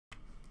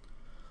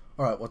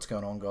Alright, what's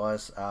going on,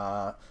 guys?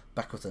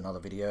 Back with another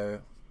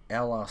video.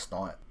 Our Last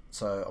Night.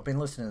 So I've been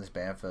listening to this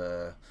band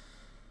for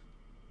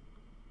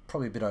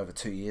probably a bit over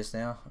 2 years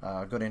now.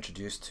 I got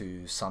introduced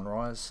to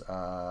Sunrise,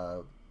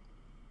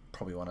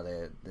 probably one of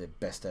their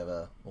best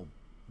ever, or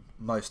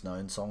most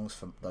known songs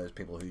for those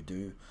people who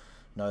do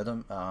know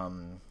them.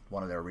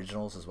 One of their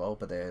originals as well,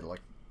 but they're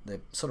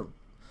sort of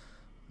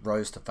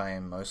rose to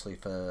fame mostly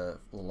for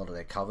a lot of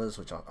their covers,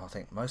 which I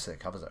think most of their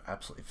covers are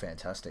absolutely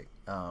fantastic.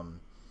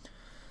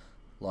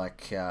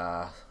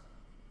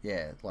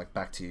 Yeah, like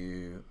Back to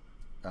You,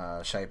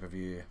 Shape of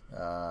You.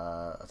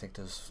 I think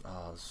there's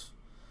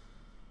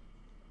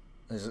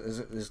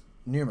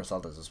numerous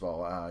others as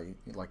well.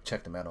 Like,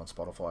 check them out on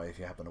Spotify if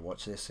you happen to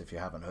watch this, if you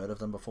haven't heard of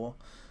them before.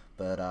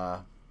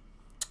 But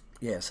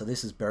yeah, so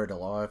this is Buried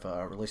Alive,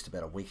 released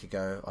about a week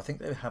ago. I think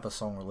they have a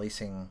song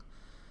releasing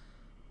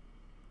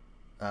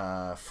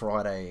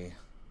Friday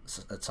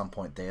at some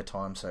point their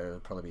time, so it'll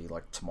probably be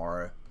like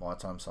tomorrow my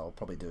time, so I'll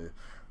probably do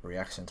a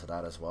reaction to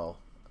that as well.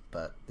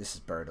 But this is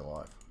Buried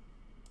Alive.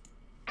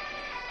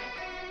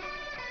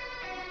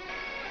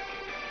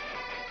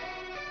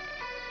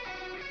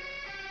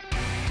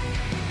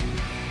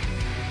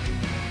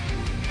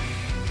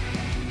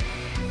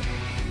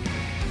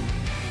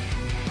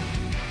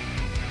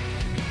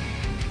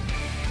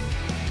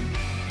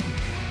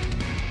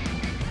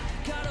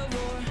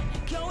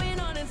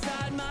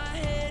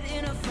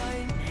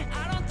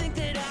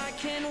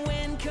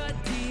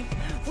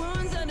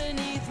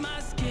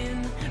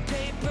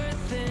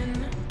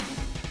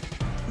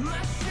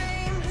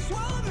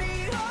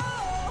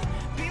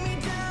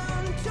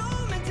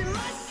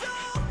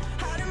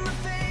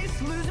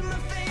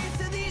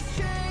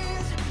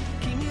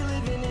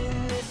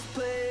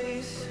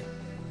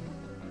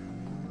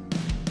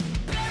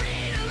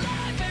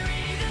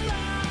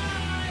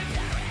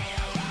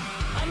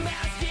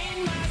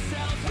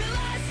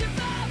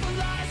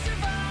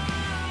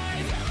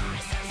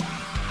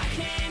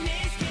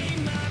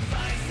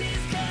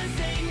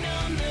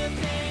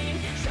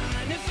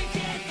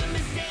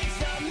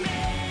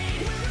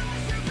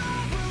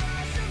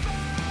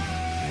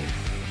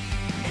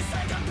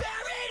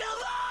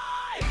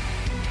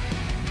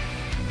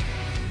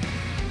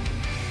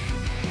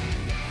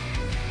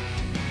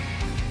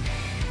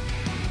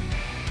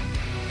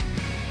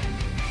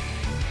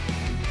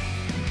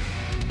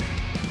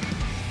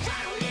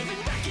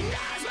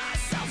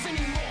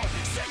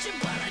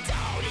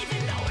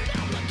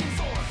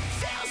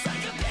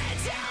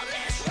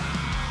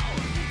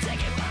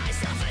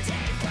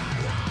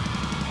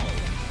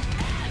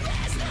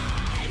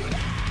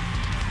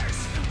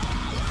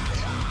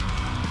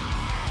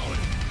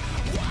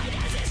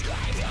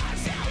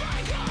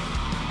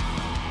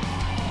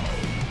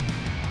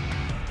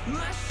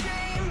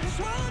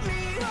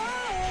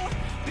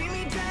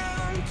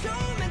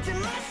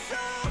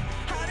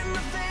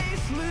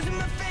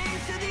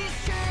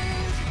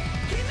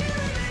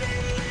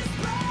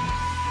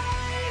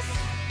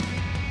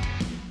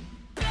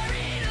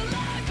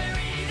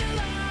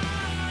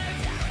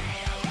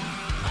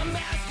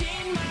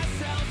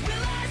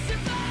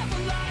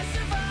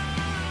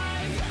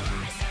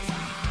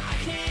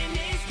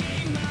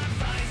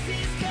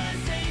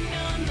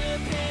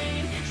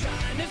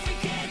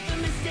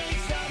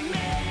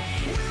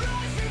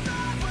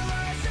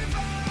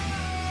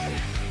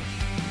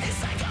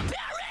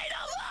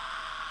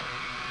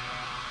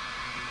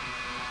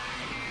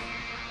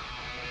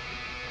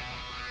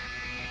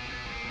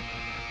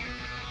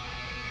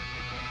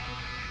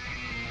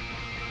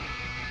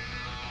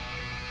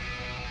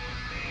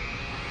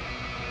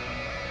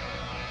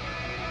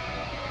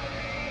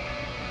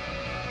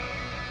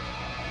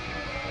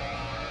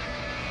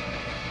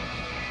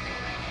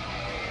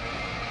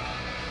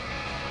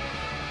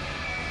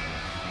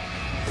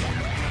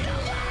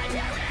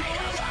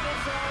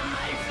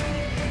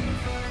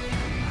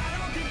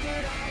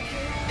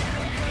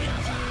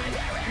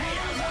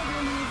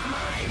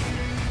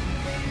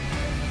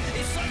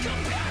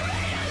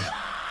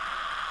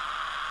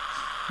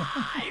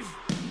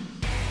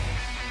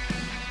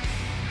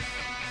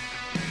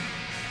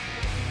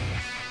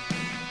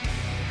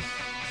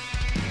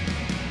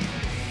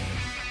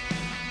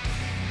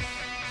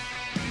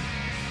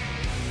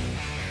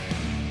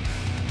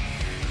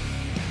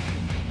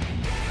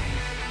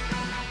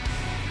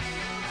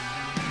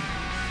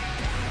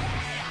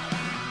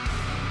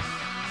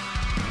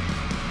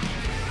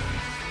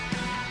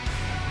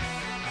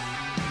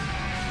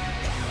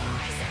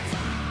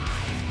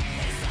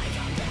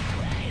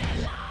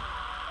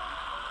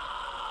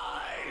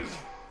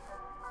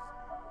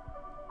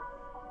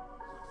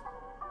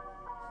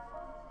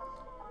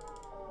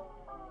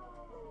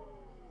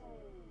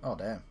 Oh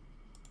damn!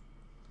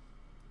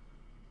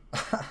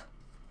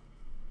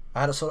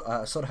 I sort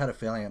of had a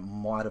feeling it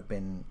might have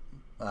been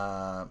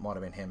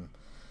him,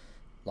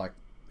 like,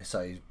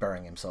 so he's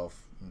burying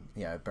himself,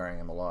 you know, burying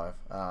him alive.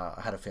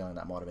 I had a feeling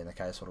that might have been the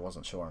case, but I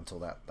wasn't sure until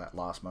that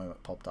last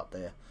moment popped up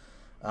there.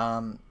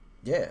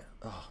 Yeah.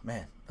 Oh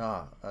man.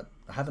 I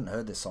haven't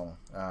heard this song.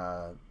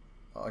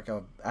 Like,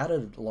 I've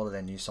added a lot of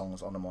their new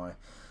songs onto my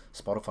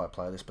Spotify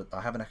playlist, but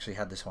I haven't actually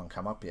had this one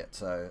come up yet,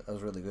 so it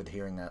was really good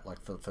hearing that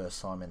like for the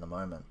first time in the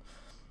moment.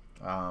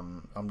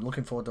 I'm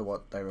looking forward to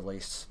what they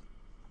release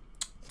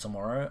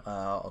tomorrow.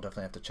 I'll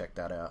definitely have to check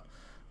that out.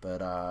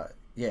 But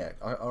yeah,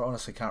 I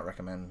honestly can't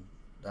recommend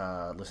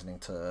listening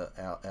to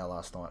Our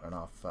Last Night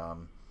enough.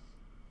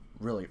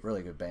 Really,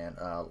 really good band.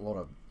 A lot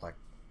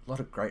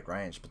of great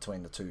range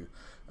between the two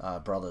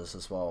brothers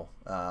as well,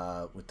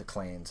 with the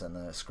cleans and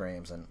the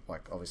screams, and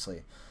like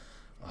obviously,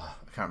 I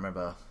can't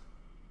remember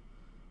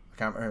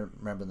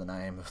the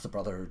name of the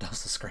brother who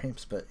does the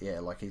screams, but yeah,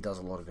 like he does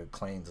a lot of good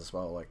cleans as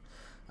well. Like,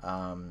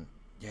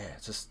 yeah,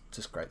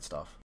 just great stuff.